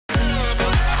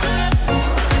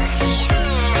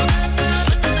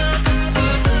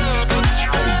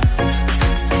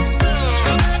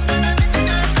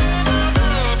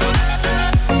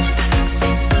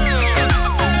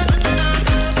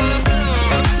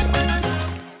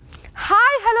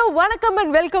வணக்கம்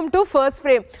and welcome to First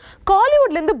Frame.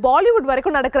 Kollywood ல இருந்து Bollywood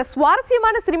வரைக்கும் நடக்கிற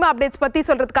சுவாரஸ்யமான சினிமா அப்டேட்ஸ் பத்தி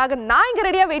சொல்றதுக்காக நான் இங்க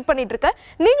ரெடியா வெயிட் பண்ணிட்டு இருக்கேன்.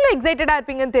 நீங்களும் எக்ஸைட்டடா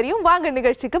இருப்பீங்கன்னு தெரியும். வாங்க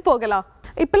நிகழ்ச்சிக்கு போகலாம்.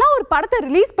 இப்பலாம் ஒரு படத்தை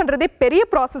ரிலீஸ் பண்றதே பெரிய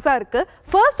ப்ராசஸா இருக்கு.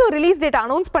 ஃபர்ஸ்ட் ஒரு ரிலீஸ் டேட்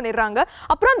அனௌன்ஸ் பண்ணிடுறாங்க,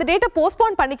 அப்புறம் அந்த டேட்டை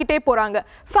போஸ்ட்போன் பண்ணிக்கிட்டே போறாங்க.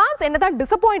 ஃபேன்ஸ் என்னதான்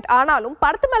டிசப்பாயிண்ட் ஆனாலும்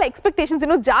படத்து மேல எக்ஸ்பெக்டேஷன்ஸ்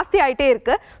இன்னும் ஜாஸ்தி ஆயிட்டே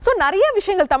இருக்கு. ஸோ நிறைய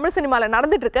விஷயங்கள் தமிழ் சினிமால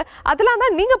நடந்துட்டு இருக்கு. அதெல்லாம்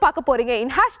தான் நீங்க பார்க்க போறீங்க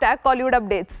இன் #Kollywood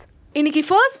Updates. இன்னைக்கு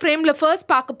ஃபர்ஸ்ட் ஃப்ரேம்ல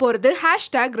பார்க்க போறது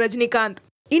 #ரஜினிகாந்த்.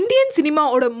 இந்தியன்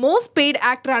சினிமாவோட most paid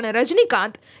ஆக்டரான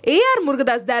Rajinikanth AR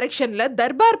Murugadoss டைரக்ஷன்ல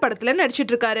தர்பார் படத்துல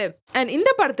நடிச்சிட்டு இருக்காரு. அண்ட் இந்த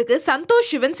படத்துக்கு சந்தோஷ்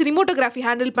சிவன் சினிமோட்டோகிராஃபி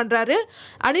ஹேண்டில் பண்றாரு,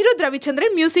 அனிருத்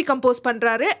ரவிச்சந்திரன் மியூசிக் கம்போஸ்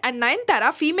பண்றாரு, அண்ட் நயன்தாரா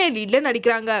ஃபீமேல் லீட்ல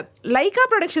நடிக்கிறாங்க. லைகா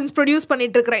ப்ரொடக்ஷன்ஸ் ப்ரொடியூஸ்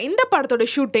பண்ணிட்டு இருக்கிற இந்த படத்தோட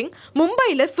ஷூட்டிங்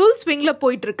மும்பைல ஃபுல் ஸ்விங்ல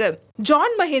போயிட்டு இருக்கு.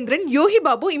 ஜான் மகேந்திரன், யோகி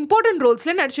பாபு இம்பார்ட்டன்ட்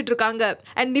ரோல்ஸ்ல நடிச்சிட்டு இருக்காங்க.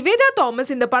 அண்ட் நிவேதா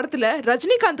தாமஸ் இந்த படத்துல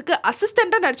ரஜினிகாந்துக்கு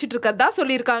அசிஸ்டண்டா நடிச்சிட்டு இருக்கிறதா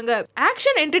சொல்லியிருக்காங்க.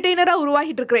 ஆக்ஷன் என்டர்டெய்னரா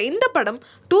உருவாகிட்டு இருக்கிற இந்த படம்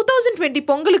 2020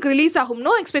 பொங்கலுக்கு ரிலீஸ்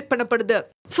ஆகும்னு எக்ஸ்பெக்ட் பண்ணப்படுது.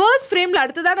 ஃபர்ஸ்ட் ஃப்ரேம்ல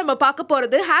அடுத்ததா நம்ம பார்க்க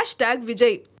போறது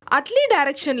 #விஜய். அட்லி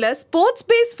டைரக்ஷன்ல ஸ்போர்ட்ஸ்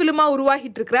பேஸ் ஃபிலிமா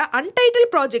உருவாகிட்டு இருக்கிற அன்டைட்டில்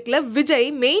ப்ராஜெக்ட்ல விஜய்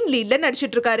மெயின் லீட்ல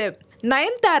நடிச்சிட்டு இருக்காரு.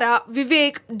 நயன்தாரா,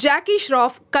 விவேக், ஜாக்கி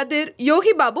ஷ்ராஃப், கதிர்,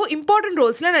 யோகி பாபு இம்பார்ட்டன்ட்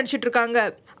ரோல்ஸ்ல நடிச்சிட்டு இருக்காங்க.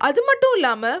 அது மட்டும்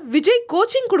இல்லாம விஜய்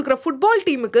கோச்சிங் கொடுக்குற ஃபுட்பால்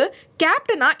டீமுக்கு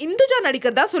கேப்டனா இந்துஜா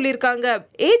நடிக்கிறதா சொல்லியிருக்காங்க.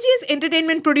 ஏஜிஎஸ்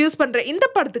என்டர்டெயின்மெண்ட் ப்ரொடியூஸ் பண்ற இந்த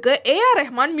படத்துக்கு ஏஆர்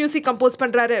ரஹ்மான் மியூசிக் கம்போஸ்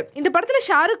பண்றாரு. இந்த படத்துல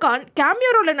ஷாருக் கான்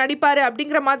கேமியோ ரோல்ல நடிப்பாரு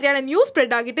அப்படிங்கிற மாதிரியான நியூஸ்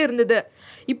ஸ்ப்ரெட் ஆகிட்டு இருந்தது.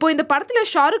 இப்போ இந்த படத்துல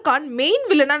ஷாருக் கான் மெயின்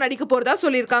வில்லனா நடிக்க போறதா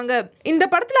சொல்லியிருக்காங்க. இந்த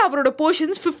படத்துல அவரோட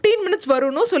போர்ஷன்ஸ் 15 மினிட்ஸ்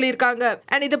வரும்னு சொல்லியிருக்காங்க.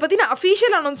 அண்ட் இதை பத்தின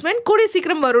அஃபீஷியல் அனௌன்ஸ்மெண்ட் கூடிய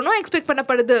சீக்கிரம் வரும்னு எக்ஸ்பெக்ட்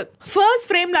பண்ணப்படுது. ஃபர்ஸ்ட்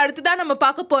ஃப்ரேம்ல அடுத்ததான் நம்ம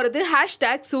பார்க்க போறது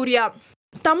 #சூர்யா.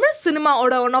 தமிழ்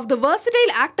சினிமாவோட ஒன் ஆஃப் த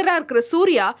வெர்சடைல் ஆக்டரா இருக்கிற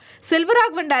சூர்யா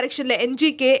செல்வராகவன் டைரக்ஷன்ல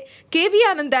என்ஜிகே, கேவி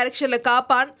ஆனந்த் டைரக்ஷன்ல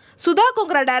காப்பான், சுதா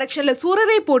கொங்கரா டைரக்ஷன்ல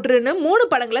சூரரை போற்றுன்னு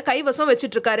 3 படங்களை கைவசம்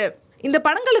வச்சிட்டு இருக்காரு. இந்த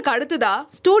படங்களுக்கு அடுத்ததா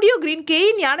ஸ்டூடியோ கிரீன்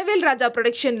KN ஞானவேல் ராஜா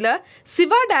ப்ரொடக்ஷன்ல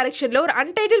சிவா டைரக்ஷன்ல ஒரு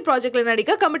அன்டைட்டில் ப்ராஜெக்ட்ல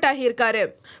நடிக்க கமிட் ஆகியிருக்காரு.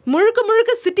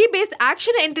 முழுக்க சிட்டி பேஸ்ட்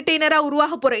ஆக்ஷன் என்டர்டெய்னரா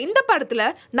உருவாக போற இந்த படத்துல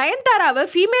நயன்தாராவை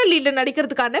ஃபீமேல் லீட்ல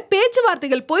நடிக்கிறதுக்கான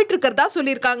பேச்சுவார்த்தைகள் போயிட்டு இருக்கிறதா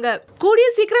சொல்லியிருக்காங்க. கூடிய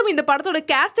சீக்கிரம் இந்த படத்தோட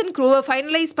கேஸ்ட் அண்ட் க்ரூவை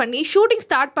ஃபைனலைஸ் பண்ணி ஷூட்டிங்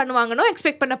ஸ்டார்ட் பண்ணுவாங்கன்னு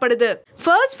எக்ஸ்பெக்ட் பண்ணப்படுது.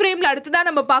 ஃபர்ஸ்ட் ஃப்ரேம்ல அடுத்ததான்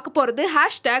நம்ம பார்க்க போறது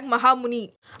 #மகாமுனி.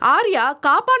 ஆர்யா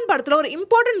காப்பான் படத்துல ஒரு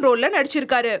இம்பார்ட்டன்ட் ரோல்ல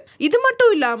நடிச்சிருக்காரு. இது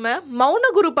மட்டும் இல்லாம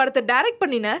மௌனகுரு படத்தை டைரக்ட்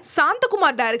பண்ணின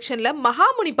சாந்தகுமார் டைரக்ஷன்ல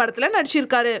மகாமுனி படத்துல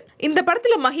நடிச்சிருக்காரு. இந்த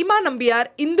படத்துல மஹிமா நம்பியார்,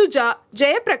 இந்துஜா,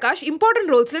 ஜெயபிரகாஷ்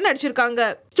இம்பார்ட்டன்ட் ரோல்ஸ்ல நடிச்சிருக்காங்க.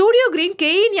 ஸ்டூடியோ கிரீன்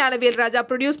KN ஞானவேல் ராஜா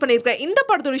ப்ரொடியூஸ் பண்ணிருக்கிற இந்த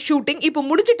படத்தோட ஷூட்டிங் இப்போ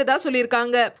முடிச்சிட்டதா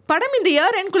சொல்லியிருக்காங்க. படம் இந்த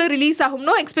இயர் எண்ட்குள்ள ரிலீஸ்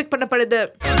ஆகும்னு எக்ஸ்பெக்ட் பண்ணப்படுது.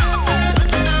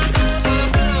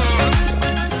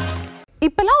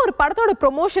 இப்பெல்லாம் ஒரு படத்தோட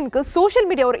ப்ரொமோஷனுக்கு சோஷியல்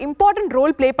மீடியா ஒரு இம்பார்ட்டன்ட்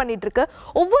ரோல் ப்ளே பண்ணிட்டு இருக்கு.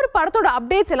 ஒவ்வொரு படத்தோட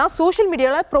அப்டேட்ஸ் எல்லாம் சோஷியல்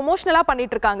மீடியாவில் ப்ரொமோஷனலாக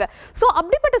பண்ணிட்டு இருக்காங்க. ஸோ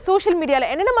அப்படிப்பட்ட சோஷியல் மீடியாவில்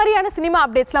என்னென்ன மாதிரியான சினிமா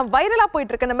அப்டேட்ஸ்லாம் வைரலாக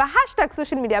போயிட்டு இருக்கு நம்ம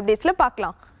 #சோஷியல் மீடியா அப்டேட்ஸ்ல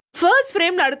பார்க்கலாம். ஃபர்ஸ்ட்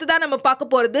ஃப்ரேம்ல அடுத்ததான் நம்ம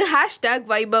பார்க்க போறது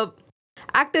 #வைபவ்.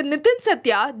 ஆக்டர் நிதின்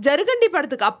சத்யா ஜருகண்டி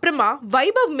படத்துக்கு அப்புறமா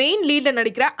வைபவ் மெயின் லீட்ல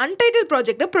நடிக்கிற அன்டைட்டில்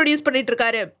ப்ராஜெக்டை ப்ரொடியூஸ் பண்ணிட்டு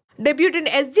இருக்காரு. டெபியூட்டன்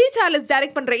SG சார்லஸ்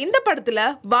டைரக்ட் பண்ற இந்த படத்துல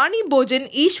வாணி போஜன்,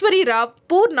 ஈஸ்வரி ராவ்,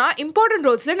 பூர்ணா இம்பார்ட்டன்ட்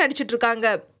ரோல்ஸ்ல நடிச்சிட்டு இருக்காங்க.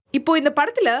 இப்போ இந்த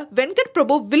படத்துல வெங்கட்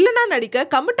பிரபு வில்லனா நடிக்க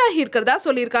கமிட் ஆகி இருக்கிறதா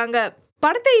சொல்லியிருக்காங்க.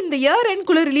 படத்தை இந்த இயர்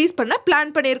எண்ட்குள்ள ரிலீஸ் பண்ண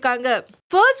பிளான் பண்ணியிருக்காங்க.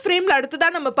 ஃபர்ஸ்ட் ஃப்ரேம்ல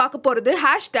அடுத்ததான் நம்ம பார்க்க போறது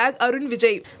 #அருண்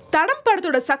விஜய். தடம்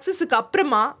படத்தோட சக்சஸுக்கு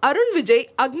அப்புறமா அருண் விஜய்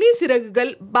அக்னி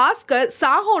சிறகுகள், பாஸ்கர்,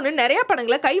 சாஹோன்னு நிறைய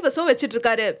படங்களை கைவசம் வச்சிட்டு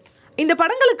இருக்காரு. இந்த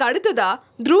படங்களுக்கு அடுத்ததா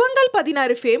துருவங்கள்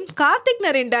 16 ஃபேம் கார்த்திக்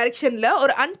நரேன் டைரக்ஷன்ல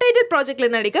ஒரு அன்டைட்டில் ப்ராஜெக்ட்ல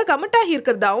நடிக்க கமிட் ஆகி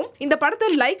இருக்கிறதாவும், இந்த படத்தை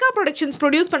லைகா ப்ரொடக்ஷன்ஸ்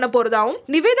ப்ரொடியூஸ் பண்ண போறதாவும்,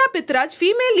 நிவேதா பித்ராஜ்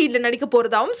ஃபீமேல் லீட்ல நடிக்க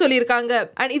போறதாவும் சொல்லியிருக்காங்க.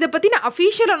 அண்ட் இதை பத்தின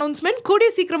அஃபீஷியல் அனௌன்ஸ்மெண்ட் கூடிய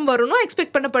சீக்கிரம் வரும்னு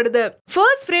எக்ஸ்பெக்ட் பண்ணப்படுது.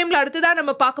 ஃபர்ஸ்ட் ஃப்ரேம்ல அடுத்ததா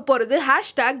நம்ம பார்க்க போறது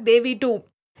 #தேவி 2.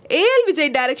 AL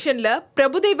விஜய் டைரக்ஷன்ல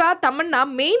பிரபுதேவா, தமன்னா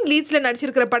மெயின் லீட்ஸ்ல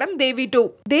நடிச்சிருக்கிற படம் தேவி 2.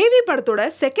 தேவி படத்தோட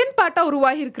செகண்ட் பார்ட்டா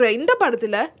உருவாகி இருக்கிற இந்த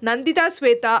படத்துல நந்திதா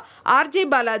ஸ்வேதா, RJ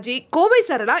பாலாஜி, கோவை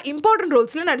சரளா இம்பார்ட்டன்ட்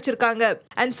ரோல்ஸ்ல நடிச்சிருக்காங்க.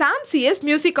 And Sam CS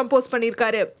music compose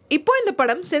பண்ணியிருக்காரு. இப்போ இந்த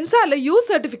படம் சென்சார்ல U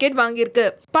சர்டிபிகேட் வாங்கியிருக்கு.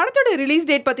 படத்தோட ரிலீஸ்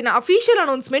டேட் பத்தின அஃபீஷியல்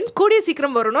அனௌன்ஸ்மெண்ட் கூடிய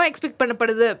சீக்கிரம் வரும்னு எக்ஸ்பெக்ட்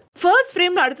பண்ணப்படுது. ஃபர்ஸ்ட்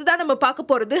ஃப்ரேம்ல அடுத்ததான் நம்ம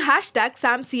பார்க்க போறது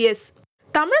 #சாம் CS.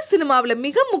 தமிழ் சினிமாவில்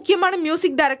மிக முக்கியமான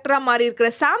மியூசிக் டைரக்டரா மாறி இருக்கிற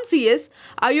சாம் CS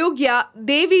அயோக்யா,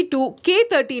 தேவி 2,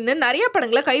 K13 நிறைய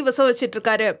படங்களை கைவசம் வச்சிட்டு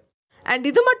இருக்காரு. அண்ட்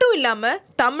இது மட்டும் இல்லாம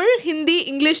தமிழ், ஹிந்தி,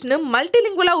 இங்கிலீஷ்னு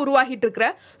மல்டிலிங்குவலா உருவாகிட்டு இருக்கிற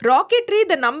ராக்கெட்ரி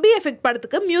த நம்பி எஃபெக்ட்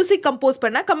படத்துக்கு மியூசிக் கம்போஸ்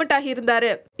பண்ண கமிட் ஆகி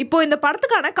இருந்தாரு. இப்போ இந்த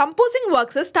படத்துக்கான கம்போசிங்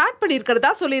ஒர்க்ஸை ஸ்டார்ட்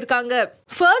பண்ணியிருக்கிறதா சொல்லியிருக்காங்க.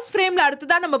 ஃபர்ஸ்ட் ஃப்ரேம்ல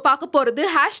அடுத்ததான் நம்ம பார்க்க போறது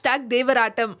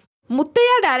 #தேவராட்டம்.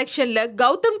 முத்தையா டைரக்ஷன்ல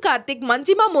கௌதம் கார்த்திக்,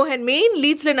 மஞ்சிமா மோகன் மெயின்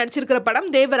லீட்ஸ்ல நடிச்சிருக்கிற படம்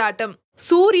தேவராட்டம்.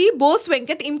 சூரி, போஸ்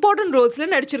வெங்கட் இம்பார்ட்டன்ட் ரோல்ஸ்ல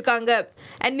நடிச்சிருக்காங்க.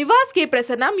 And Nivas K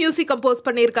Prasanna music compose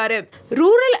பண்ணியிருக்காரு.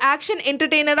 ரூரல் ஆக்ஷன்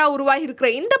என்டர்டெய்னரா உருவாகி இருக்கிற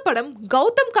இந்த படம்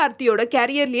கௌதம் கார்த்தியோட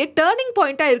கேரியர்லயே டர்னிங்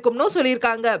பாயிண்டா இருக்கும்னு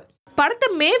சொல்லியிருக்காங்க. படத்தை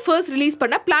May 1 ரிலீஸ்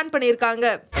பண்ண பிளான் பண்ணியிருக்காங்க.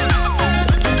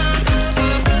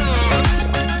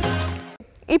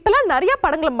 இப்பெல்லாம் நிறைய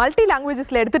படங்களை மல்டி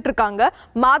லாங்குவேஜஸ்ல எடுத்துட்டு இருக்காங்க.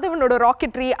 மாதவனோட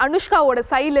ராக்கெட்ரி, அனுஷ்காவோட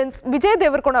சைலன்ஸ், விஜய்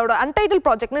தேவர்கொண்டாவோட அன்டைட்டில்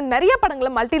ப்ராஜெக்ட்னு நிறைய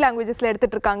படங்களை மல்டி லாங்குவேஜஸ்ல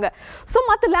எடுத்துட்டு இருக்காங்க. ஸோ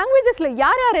மற்ற லாங்குவேஜஸ்ல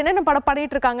யார் யார் என்னென்ன படம்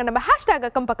பண்ணிட்டு இருக்காங்க நம்ம ஹேஷ்டேக்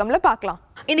அக்கம் பக்கம்ல பார்க்கலாம்.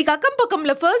 இன்னைக்கு அக்கம்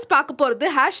பக்கம்ல ஃபர்ஸ்ட் பார்க்க போறது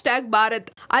ஹேஷ்டேக் பாரத்.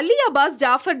 அலி அப்பாஸ்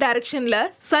ஜாஃபர் டைரக்ஷன்ல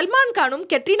சல்மான் கானும்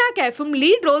கெட்ரினா கேஃபும்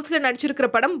லீட் ரோல்ஸ்ல நடிச்சிருக்கிற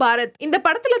படம் பாரத். இந்த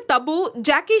படத்துல தபு,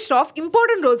 ஜாக்கி ஷ்ராஃப்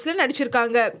இம்பார்ட்டன்ட் ரோல்ஸ்ல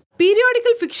நடிச்சிருக்காங்க.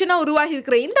 பீரியாடிக்கல் ஃபிக்ஷனா உருவாகி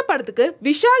இருக்கிற இந்த படத்துக்கு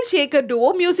விஷால் சேகர் டுவோ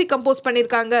மியூசிக் கம்போஸ்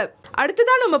பண்ணிருக்காங்க.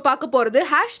 அடுத்ததான் நம்ம பார்க்க போறது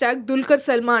ஹேஷ்டேக் துல்கர்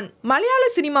சல்மான். மலையாள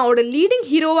சினிமாவோட லீடிங்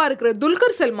ஹீரோவா இருக்கிற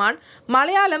துல்கர் சல்மான்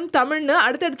மலையாளம், தமிழ்னு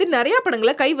அடுத்தடுத்து நிறைய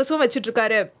படங்களை கைவசம் வச்சிட்டு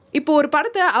இருக்காரு. இப்போ ஒரு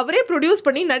படத்தை அவரே ப்ரொடியூஸ்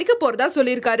பண்ணி நடிக்க போறதா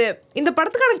சொல்லியிருக்காரு. இந்த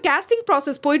படத்துக்கான கேஸ்டிங்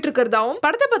ப்ராசஸ் போயிட்டு இருக்கிறதாவும்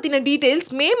படத்தை பத்தின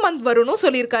டீடைல்ஸ் May month வரும்னு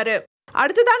சொல்லியிருக்காரு.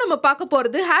 அடுத்ததான் நம்ம பார்க்க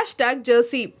போறது ஹேஷ்டேக்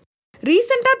ஜெர்சி.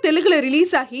 ரீசெண்டா தெலுங்குல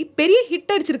ரிலீஸ் ஆகி பெரிய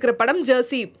ஹிட் அடிச்சிருக்கிற படம்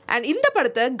ஜெர்சி. அண்ட் இந்த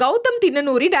படத்தை கௌதம்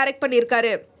தின்னனூரி டைரக்ட்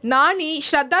பண்ணியிருக்காரு. நானி,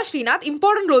 ஸ்ரத்தா ஸ்ரீநாத்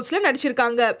இம்பார்ட்டன்ட் ரோல்ஸ்ல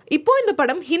நடிச்சிருக்காங்க. இப்போ இந்த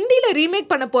படம் ஹிந்தில ரீமேக்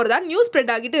பண்ண போறதா நியூஸ்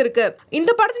ஸ்ப்ரெட் ஆகிட்டு இருக்கு.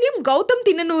 இந்த படத்துலயும் கௌதம்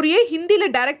தின்னனூரியே ஹிந்தில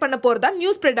டைரக்ட் பண்ண போறதா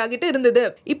நியூஸ் ஸ்ப்ரெட் ஆகிட்டு இருந்தது.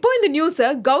 இப்போ இந்த நியூஸை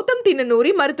கௌதம்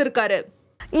தின்னனூரி மறுத்திருக்காரு.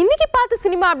 இன்னைக்கு பார்த்த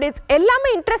சினிமா அப்டேட்ஸ்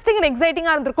எல்லாமே இன்ட்ரெஸ்டிங் அண்ட்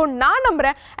எக்ஸைட்டிங்கா இருந்திருக்கும் நான்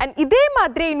நம்புறேன். அண்ட் இதே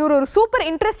மாதிரி இன்னொரு சூப்பர்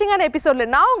இன்ட்ரெஸ்டிங்கான எபிசோட்ல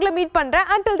நான் உங்களை மீட் பண்றேன்.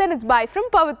 Until then, it's bye from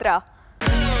Pavitra.